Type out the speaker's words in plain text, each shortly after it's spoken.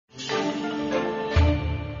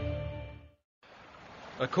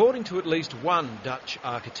According to at least one Dutch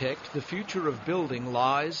architect, the future of building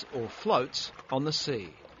lies or floats on the sea.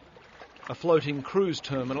 A floating cruise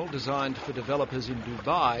terminal designed for developers in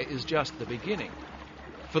Dubai is just the beginning.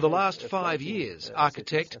 For the last 5 years,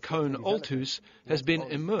 architect Koen Olthuis has been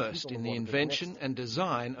immersed in the invention and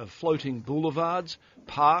design of floating boulevards,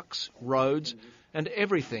 parks, roads, and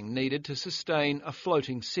everything needed to sustain a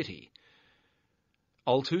floating city.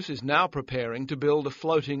 Olthuis is now preparing to build a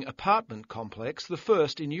floating apartment complex, the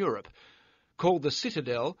first in Europe. Called the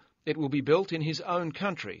Citadel, it will be built in his own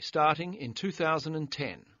country, starting in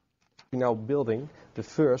 2010. We're now building the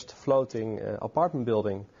first floating apartment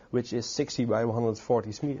building, which is 60 by 140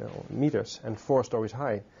 meters and 4 stories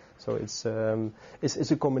high. So it's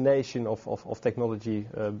a combination of technology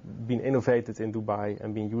being innovated in Dubai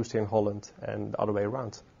and being used here in Holland and the other way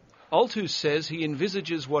around. Olthuis says he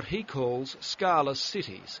envisages what he calls scaleless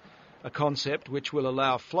cities, a concept which will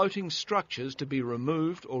allow floating structures to be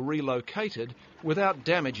removed or relocated without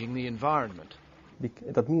damaging the environment.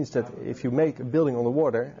 That means that if you make a building on the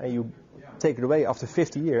water and you take it away after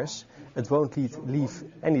 50 years, it won't leave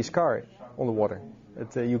any scar on the water.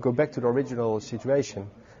 You go back to the original situation.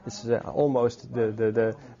 It's almost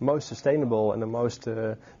the most sustainable and the most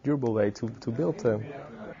durable way to build.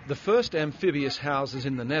 The first amphibious houses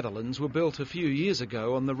in the Netherlands were built a few years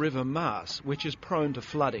ago on the River Maas, which is prone to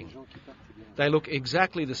flooding. They look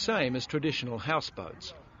exactly the same as traditional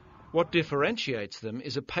houseboats. What differentiates them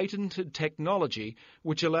is a patented technology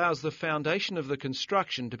which allows the foundation of the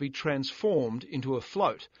construction to be transformed into a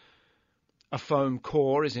float. A foam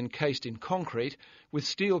core is encased in concrete, with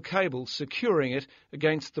steel cables securing it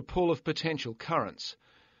against the pull of potential currents.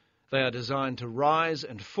 They are designed to rise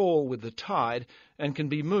and fall with the tide and can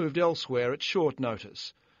be moved elsewhere at short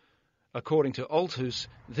notice. According to Olthuis,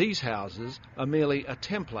 these houses are merely a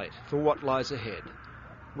template for what lies ahead.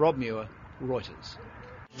 Rob Muir, Reuters.